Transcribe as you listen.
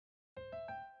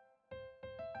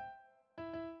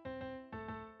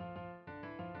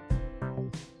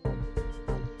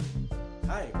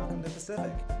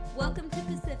Pacific. Welcome to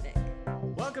Pacific.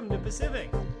 Welcome to Pacific.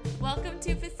 Welcome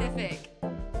to Pacific.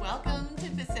 Welcome to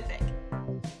Pacific.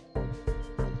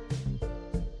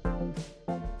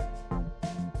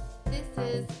 This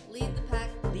is Lead the Pack.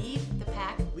 Lead the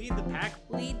Pack. Lead the pack.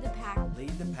 Lead the Pack.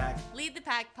 Lead the pack. Lead the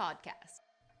Pack podcast.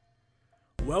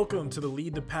 Welcome to the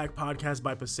Lead the Pack podcast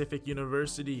by Pacific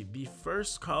University, the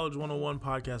first College 101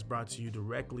 podcast brought to you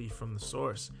directly from the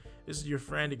source. This is your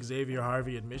friend Xavier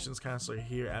Harvey, admissions counselor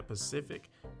here at Pacific.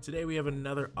 Today we have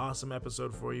another awesome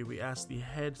episode for you. We asked the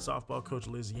head softball coach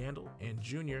Liz Yandel and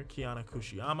junior Kiana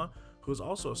Kushiyama, who is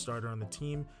also a starter on the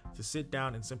team, to sit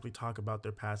down and simply talk about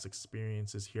their past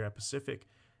experiences here at Pacific.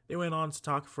 They went on to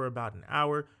talk for about an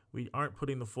hour. We aren't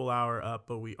putting the full hour up,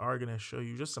 but we are going to show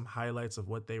you just some highlights of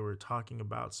what they were talking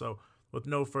about. So with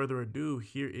no further ado,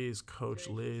 here is Coach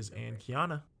Liz and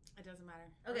Kiana. It doesn't matter.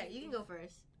 Okay, you can go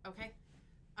first. Okay.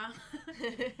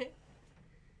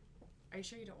 Are you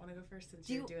sure you don't want to go first since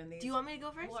you're doing these? Do you want me to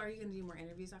go first? Well, are you going to do more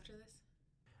interviews after this?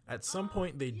 At some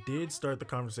point, they did start the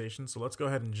conversation, so let's go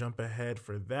ahead and jump ahead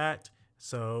for that.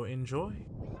 So enjoy.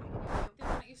 Then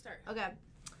why don't you start? Okay.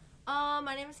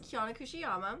 My name is Kiana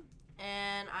Kushiyama,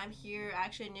 and I'm here.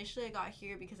 Actually, initially I got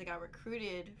here because I got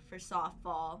recruited for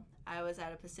softball. I was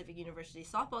at a Pacific University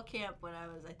softball camp when I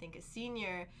was, I think, a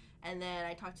senior, and then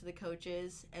I talked to the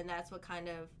coaches, and that's what kind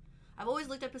of... I've always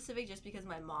looked at Pacific just because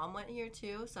my mom went here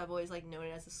too, so I've always known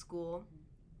it as a school.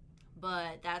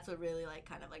 But that's what really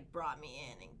kind of brought me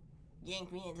in and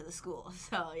yanked me into the school.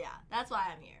 So yeah, that's why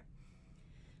I'm here.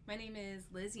 My name is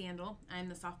Liz Yandel. I'm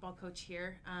the softball coach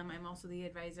here. I'm also the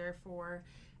advisor for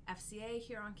FCA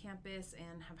here on campus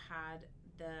and have had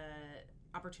the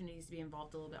opportunities to be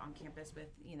involved a little bit on campus with,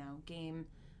 game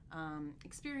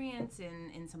experience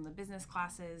in some of the business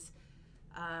classes.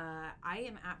 I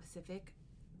am at Pacific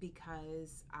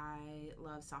because I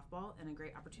love softball and a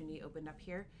great opportunity opened up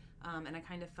here. And I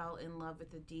kind of fell in love with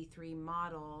the D3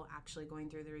 model actually going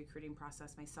through the recruiting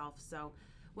process myself. So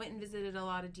went and visited a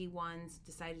lot of D1s,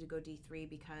 decided to go D3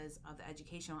 because of the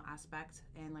educational aspect.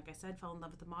 And like I said, fell in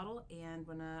love with the model. And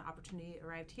when an opportunity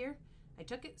arrived here, I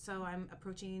took it. So I'm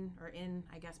approaching or in,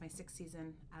 I guess, my 6th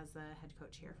season as the head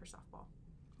coach here for softball.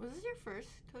 Was this your first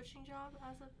coaching job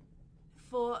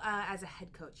As a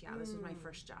head coach, yeah. This was my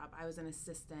first job. I was an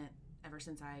assistant ever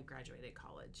since I graduated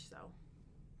college, so.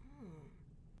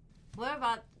 What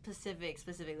about Pacific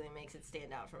specifically makes it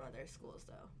stand out from other schools,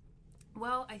 though?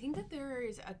 Well, I think that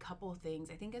there's a couple things.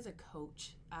 I think as a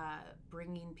coach,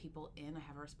 bringing people in, I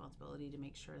have a responsibility to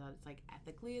make sure that it's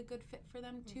ethically a good fit for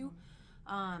them too.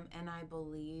 And I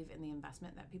believe in the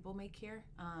investment that people make here.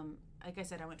 Like I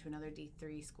said, I went to another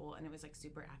D3 school and it was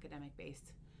super academic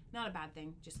based. Not a bad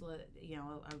thing, just a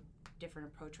different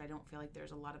approach. I don't feel like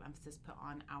there's a lot of emphasis put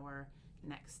on our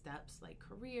next steps like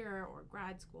career or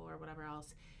grad school or whatever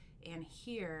else. And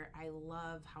here, I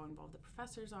love how involved the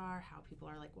professors are, how people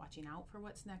are watching out for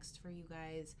what's next for you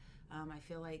guys. I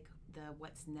feel like the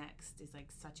what's next is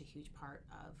such a huge part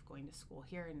of going to school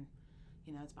here. And,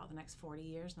 it's about the next 40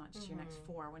 years, not just your next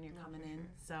 4 when you're coming in.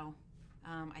 So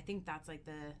I think that's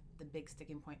the big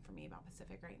sticking point for me about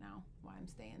Pacific right now, why I'm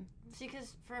staying. See,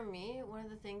 because for me, one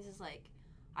of the things is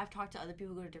I've talked to other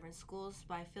people who go to different schools,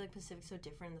 but I feel like Pacific's so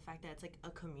different in the fact that it's a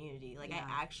community. I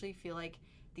actually feel like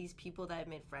these people that I've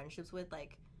made friendships with, I'm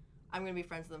going to be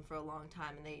friends with them for a long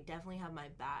time, and they definitely have my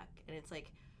back. And it's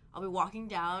I'll be walking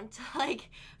down to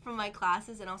from my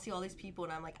classes, and I'll see all these people,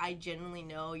 and I'm I genuinely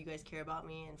know you guys care about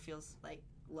me and feels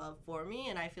love for me,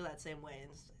 and I feel that same way.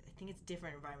 And I think it's a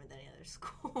different environment than any other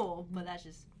school, but that's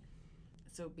just...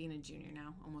 So being a junior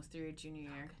now, almost through your junior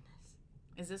year. Goodness.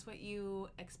 Is this what you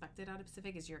expected out of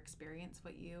Pacific? Is your experience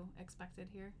what you expected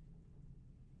here?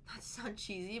 That sounds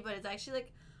cheesy, but it's actually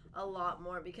a lot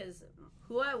more because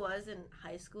who I was in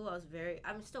high school,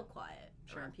 I'm still quiet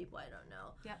around people I don't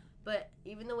know. Yeah. But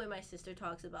even the way my sister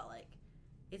talks about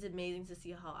it's amazing to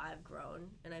see how I've grown,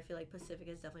 and I feel like Pacific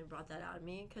has definitely brought that out of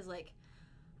me because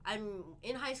I'm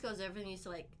in high school, so everything used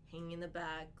to hanging in the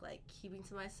back, keeping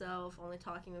to myself, only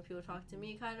talking when people talk to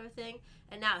me, kind of a thing.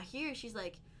 And now here, she's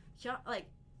Kiana,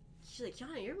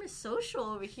 you're Miss Social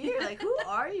over here. Who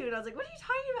are you? And I was what are you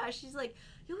talking about? She's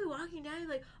you'll be walking down,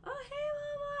 you're oh, hey,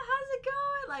 mama, how's it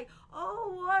going?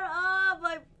 Oh, what up?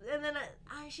 And then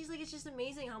she's it's just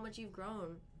amazing how much you've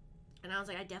grown. And I was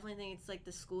I definitely think it's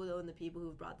the school, though, and the people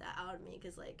who've brought that out of me.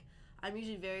 Because, I'm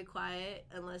usually very quiet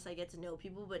unless I get to know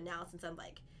people. But now, since I'm,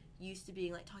 used to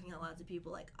being, talking out loud to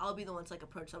people, I'll be the one to,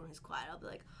 approach someone who's quiet. I'll be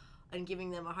and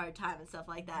giving them a hard time and stuff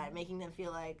like that, and making them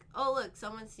feel oh, look,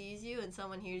 someone sees you and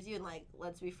someone hears you, and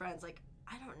let's be friends. I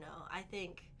don't know. I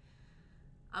think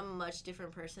I'm a much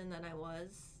different person than I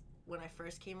was when I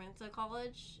first came into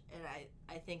college, and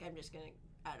I think I'm just gonna,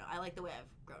 I don't know, I like the way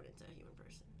I've grown into a human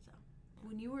person. So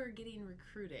when you were getting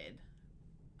recruited,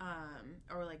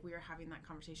 or like we were having that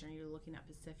conversation, or you were looking at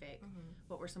Pacific,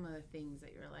 what were some of the things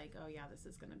that you were like, oh yeah, this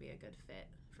is gonna be a good fit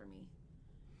for me?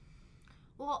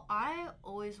 Well, I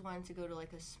always wanted to go to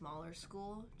like a smaller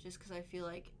school, just because I feel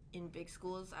like in big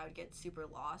schools I would get super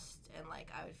lost, and like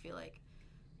I would feel like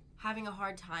having a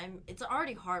hard time. It's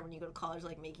already hard when you go to college,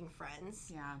 like making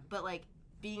friends. Yeah. But like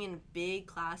being in big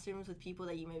classrooms with people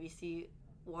that you maybe see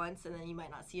once and then you might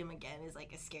not see them again is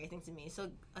like a scary thing to me. So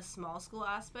a small school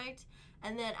aspect.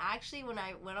 And then actually when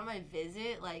I went on my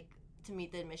visit, like to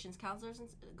meet the admissions counselors and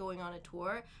going on a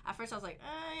tour, at first I was like,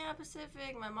 yeah,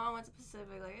 Pacific. My mom went to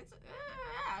Pacific. Like, it's,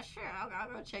 yeah, sure, I'll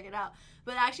go check it out.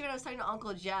 But actually when I was talking to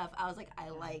Uncle Jeff, I was like, I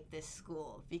like this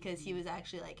school, because he was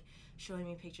actually like showing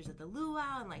me pictures of the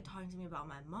luau and like talking to me about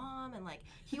my mom, and like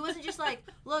he wasn't just like,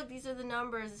 look, these are the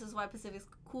numbers, this is why Pacific's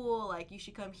cool, like you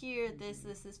should come here, this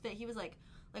fit. He was like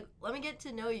let me get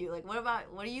to know you, like what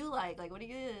do you like what do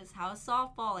you do this, how's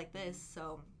softball, like this.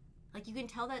 So like you can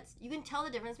tell the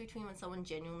difference between when someone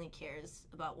genuinely cares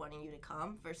about wanting you to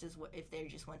come versus if they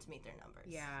just want to meet their numbers.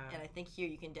 Yeah. And I think here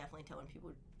you can definitely tell when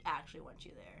people actually want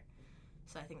you there.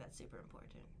 So I think that's super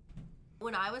important.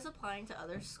 When I was applying to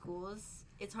other schools,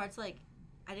 it's hard to like,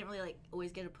 I didn't really like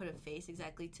always get to put a face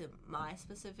exactly to my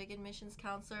specific admissions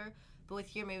counselor. But with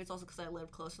here, maybe it's also because I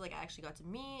lived closer. Like I actually got to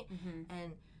meet,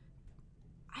 and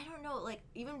I don't know, like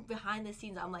even behind the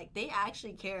scenes, I'm like, they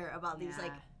actually care about these.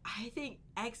 Like I think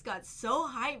X got so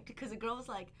hyped because the girl was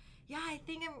like, yeah, I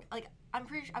think I'm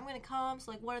pretty sure I'm gonna come. So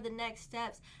like, what are the next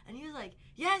steps? And he was like,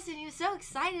 yes, and he was so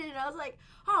excited, and I was like,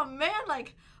 oh man,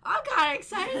 like I'm kind of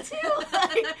excited too.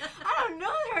 Like I don't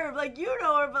know her, like you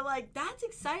know her, but like that's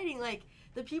exciting. Like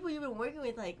the people you've been working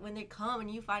with, like when they come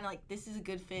and you find like this is a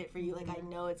good fit for you, like I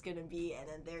know it's gonna be, and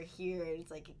then they're here, and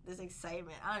it's like this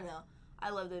excitement. I don't know. I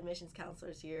love the admissions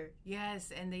counselors here.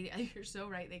 Yes, and you're so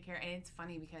right. They care, and it's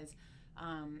funny because,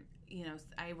 you know,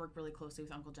 I work really closely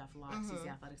with Uncle Jeff a lot. He's the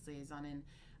athletics liaison, and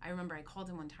I remember I called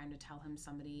him one time to tell him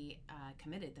somebody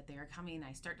committed, that they are coming.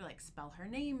 I start to like spell her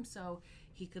name so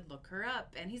he could look her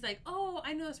up, and he's like, "Oh,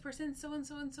 I know this person, so and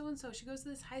so and so and so. She goes to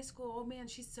this high school. Oh man,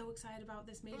 she's so excited about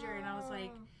this major." And I was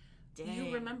like, dang.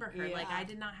 "You remember her? Yeah. Like I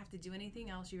did not have to do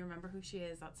anything else. You remember who she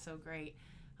is. That's so great."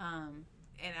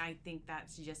 And I think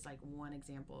that's just like one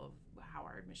example of how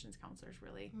our admissions counselors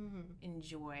really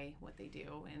enjoy what they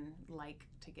do and like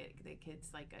to get the kids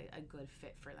like a good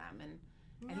fit for them. And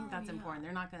I think that's important.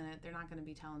 They're not gonna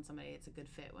be telling somebody it's a good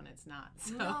fit when it's not.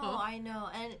 So. No, I know,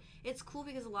 and it's cool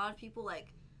because a lot of people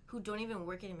like who don't even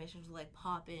work in admissions will like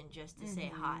pop in just to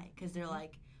say hi, because they're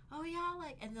like, oh yeah,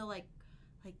 like, and they'll like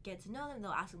get to know them.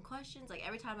 They'll ask them questions. Like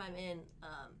every time I'm in,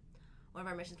 one of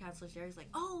our admissions counselors there, he's like,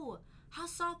 oh,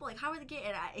 how's softball? Like, how are the games?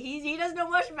 And he doesn't know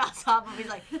much about softball. He's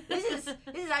like, this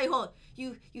is how you hold.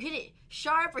 You hit it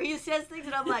sharp, or he says things,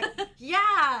 and I'm like,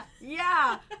 yeah.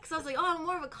 Because I was like, oh, I'm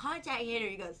more of a contact hitter.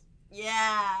 He goes,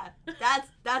 yeah,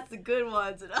 that's the good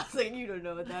ones. And I was like, you don't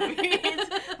know what that means.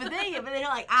 but then he'll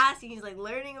like ask, and he's like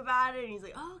learning about it, and he's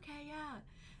like, oh, okay, yeah.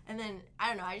 And then I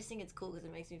don't know. I just think it's cool because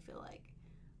it makes me feel like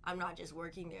I'm not just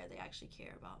working there. They actually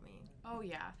care about me. Oh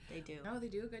yeah, they do. No, they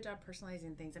do a good job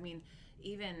personalizing things. I mean,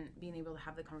 even being able to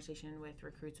have the conversation with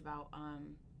recruits about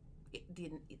the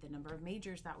number of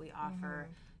majors that we offer,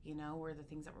 you know, or the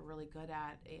things that we're really good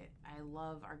at. I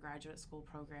love our graduate school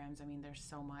programs. I mean, there's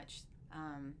so much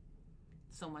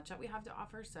that we have to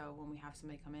offer. So when we have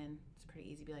somebody come in, it's pretty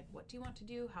easy to be like, what do you want to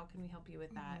do? How can we help you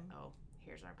with that? Oh,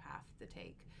 here's our path to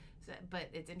take. So, but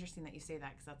it's interesting that you say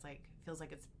that, because that's like, feels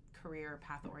like it's career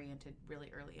path oriented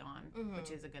really early on, which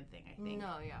is a good thing, I think.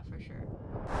 No, yeah, for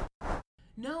sure.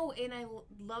 No, and I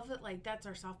love that, like, that's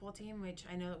our softball team, which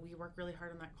I know that we work really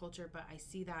hard on that culture, but I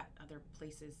see that other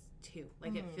places too.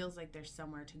 Like, it feels like there's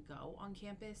somewhere to go on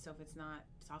campus. So if it's not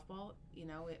softball, you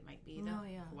know, it might be the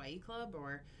Hawaii Club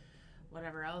or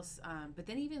whatever else. But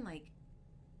then even like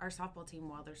our softball team,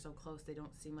 while they're so close, they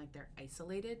don't seem like they're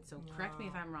isolated. So correct me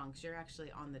if I'm wrong, because you're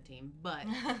actually on the team. But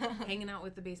hanging out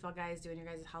with the baseball guys, doing your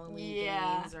guys' Halloween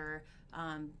games, or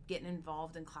getting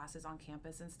involved in classes on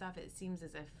campus and stuff, it seems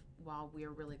as if while we're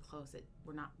really close,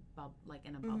 we're not like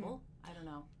in a bubble. I don't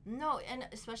know. No, and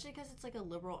especially because it's like a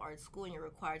liberal arts school and you're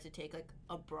required to take like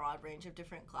a broad range of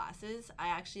different classes. I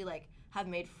actually like have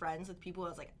made friends with people I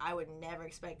was like, I would never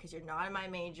expect, because you're not in my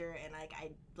major, and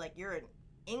like you're an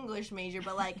English major,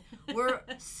 but like we're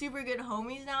super good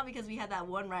homies now because we had that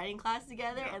one writing class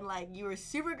together, and like you were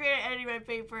super great at editing my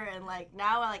paper, and like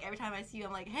now like every time I see you,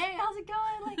 I'm like, hey, how's it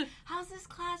going? Like, how's this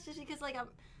class? Just because like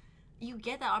you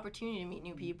get that opportunity to meet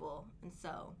new people, and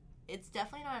so it's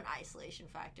definitely not an isolation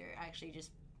factor. Actually,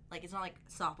 just like it's not like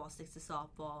softball sticks to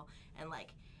softball and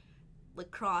like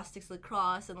lacrosse sticks to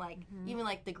lacrosse and like even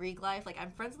like the Greek life. Like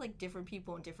I'm friends with like different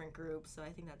people in different groups, so I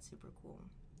think that's super cool.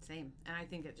 Same. And I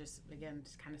think it just, again,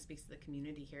 just kind of speaks to the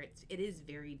community here. It is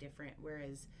very different,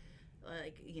 whereas,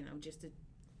 like, you know, just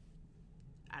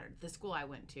the school I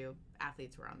went to,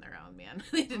 athletes were on their own, man.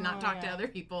 They did not talk to other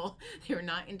people. They were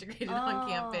not integrated on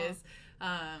campus.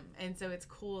 And so it's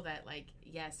cool that, like,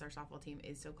 yes, our softball team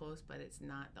is so close, but it's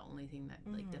not the only thing that,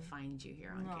 like, defines you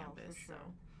here on campus. For sure.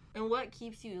 So. And what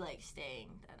keeps you, like, staying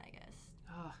then, I guess?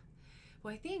 Oh,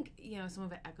 well, I think, you know, some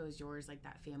of it echoes yours, like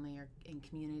that family and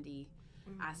community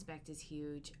aspect is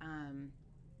huge.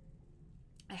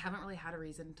 I haven't really had a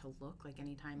reason to look. Like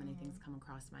anytime anything's come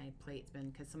across my plate, it's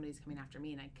been because somebody's coming after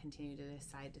me and I continue to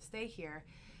decide to stay here.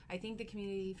 I think the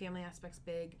community family aspect's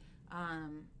big.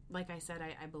 Like I said,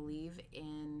 I believe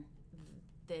in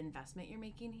the investment you're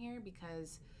making here,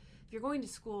 because if you're going to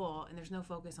school and there's no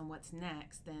focus on what's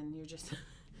next, then you're just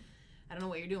I don't know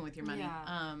what you're doing with your money.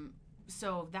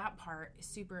 So that part is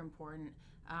super important.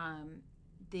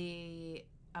 The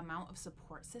amount of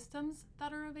support systems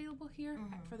that are available here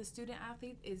for the student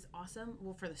athlete is awesome.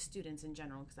 Well, for the students in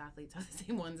general, because athletes have the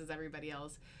same ones as everybody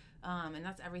else. And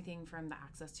that's everything from the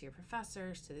access to your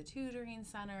professors to the tutoring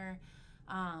center.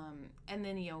 And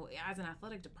then, you know, as an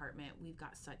athletic department, we've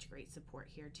got such great support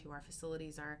here too. Our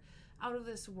facilities are out of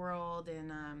this world,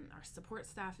 and our support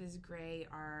staff is great.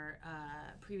 Our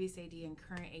previous AD and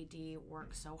current AD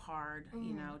work so hard,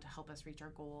 you know, to help us reach our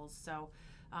goals. So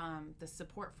the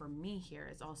support for me here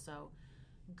is also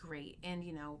great. And,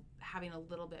 you know, having a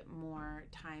little bit more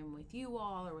time with you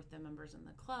all or with the members in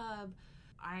the club,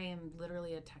 I am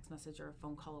literally a text message or a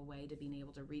phone call away to being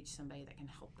able to reach somebody that can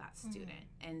help that student.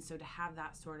 And so to have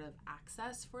that sort of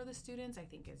access for the students, I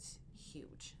think is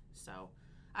huge. So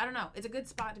I don't know. It's a good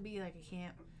spot to be. Like, I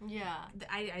can't. Yeah.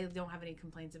 I don't have any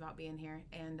complaints about being here.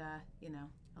 And, you know,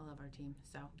 I love our team.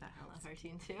 So that helps. I love our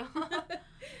team too.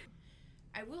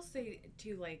 I will say,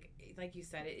 too, like you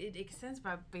said, it extends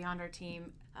beyond our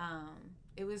team.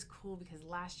 It was cool because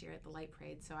last year at the Light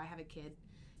Parade, so I have a kid.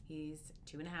 He's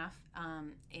 2.5,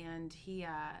 and he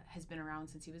has been around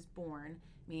since he was born,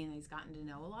 meaning he's gotten to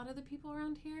know a lot of the people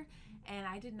around here. And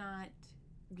I did not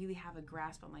really have a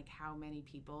grasp on, like, how many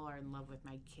people are in love with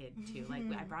my kid, too. Like,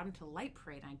 I brought him to Light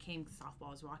Parade, and I came to softball,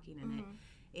 I was walking in it.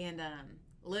 And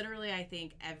literally, I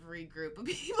think every group of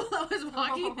people that was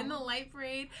walking in the Light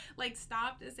Parade, like,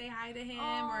 stopped to say hi to him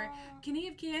or, can he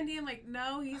have candy? I'm like,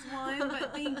 no, he's one,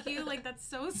 but thank you. Like, that's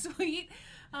so sweet.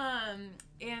 And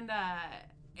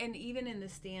even in the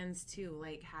stands, too,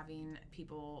 like, having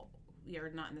people, or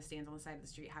not in the stands, on the side of the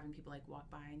street, having people, like, walk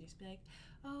by and just be like,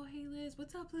 oh, hey, Liz,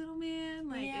 what's up, little man?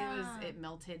 Like, it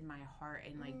melted my heart,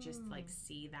 and, like, just, like,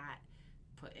 see that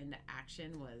put into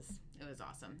action was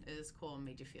awesome. It was cool and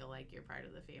made you feel like you're part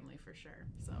of the family for sure.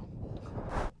 So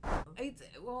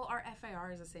our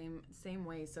FAR is the same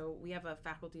way. So we have a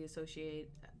faculty associate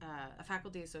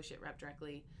rep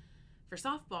directly for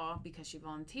softball because she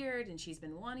volunteered and she's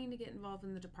been wanting to get involved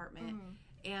in the department.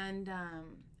 And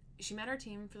she met our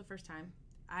team for the first time.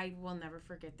 I will never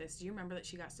forget this. Do you remember that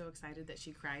she got so excited that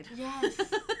she cried? Yes.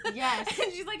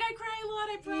 And she's like, I cry a lot,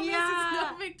 I promise.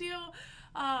 It's no big deal.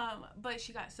 But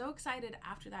she got so excited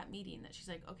after that meeting that she's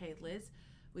like, okay, Liz,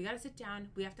 we got to sit down.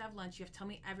 We have to have lunch. You have to tell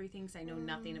me everything because I know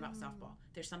nothing about softball.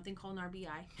 There's something called an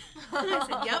RBI. I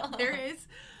said, yep, there is.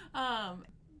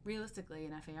 Realistically,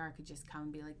 an FAR could just come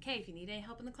and be like, okay, if you need any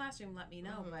help in the classroom, let me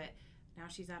know. But now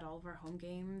she's at all of our home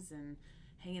games and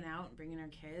hanging out and bringing our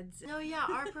kids. No, yeah,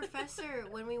 our professor,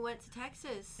 when we went to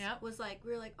Texas, was like,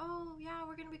 we were like, oh, yeah,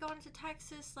 we're going to be going to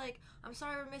Texas. Like, I'm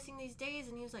sorry we're missing these days.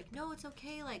 And he was like, no, it's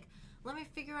okay. Like, let me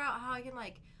figure out how I can,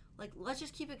 like, let's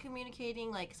just keep it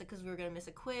communicating, like, because we were going to miss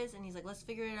a quiz. And he's like, let's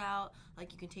figure it out.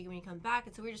 Like, you can take it when you come back.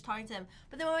 And so we were just talking to him.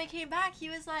 But then when we came back,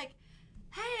 he was like,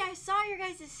 hey, I saw your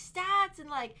guys' stats, and,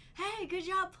 like, hey, good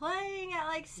job playing at,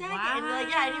 like, second. Wow. And, like,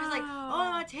 yeah, and he was like,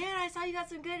 oh, Montana, I saw you got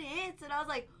some good hits. And I was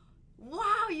like,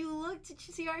 wow, you looked to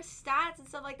see our stats and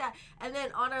stuff like that. And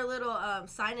then on our little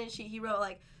sign-in sheet, he wrote,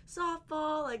 like,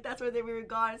 softball, like, that's where we were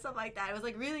gone and stuff like that. It was,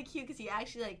 like, really cute because he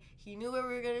actually, like, he knew where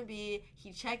we were going to be.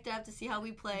 He checked up to see how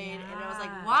we played. And I was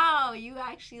like, wow, you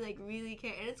actually, like, really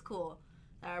care. And it's cool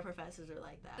that our professors are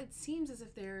like that. It seems as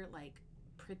if they're, like,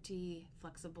 pretty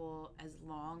flexible as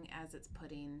long as it's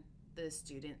putting the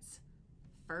students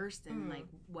first and like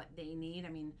what they need. I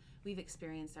mean, we've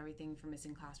experienced everything from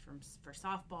missing class for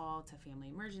softball to family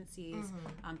emergencies,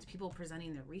 to people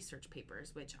presenting their research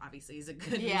papers, which obviously is a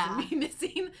good reason to be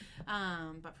missing.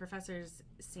 But professors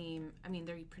seem, I mean,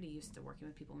 they're pretty used to working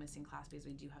with people missing class because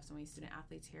we do have so many student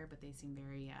athletes here, but they seem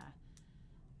very,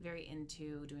 very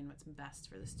into doing what's best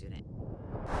for the student.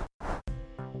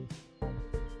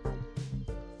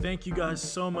 Thank you guys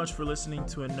so much for listening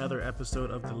to another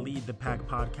episode of the Lead the Pack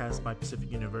podcast by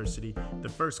Pacific University, the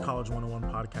first College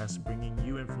 101 podcast bringing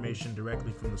you information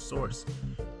directly from the source.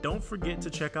 Don't forget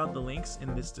to check out the links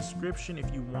in this description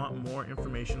if you want more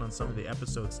information on some of the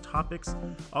episode's topics.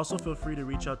 Also, feel free to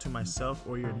reach out to myself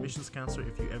or your admissions counselor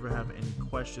if you ever have any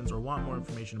questions or want more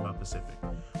information about Pacific.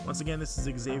 Once again, this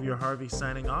is Xavier Harvey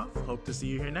signing off. Hope to see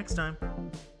you here next time.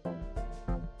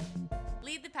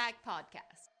 Lead the Pack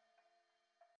podcast.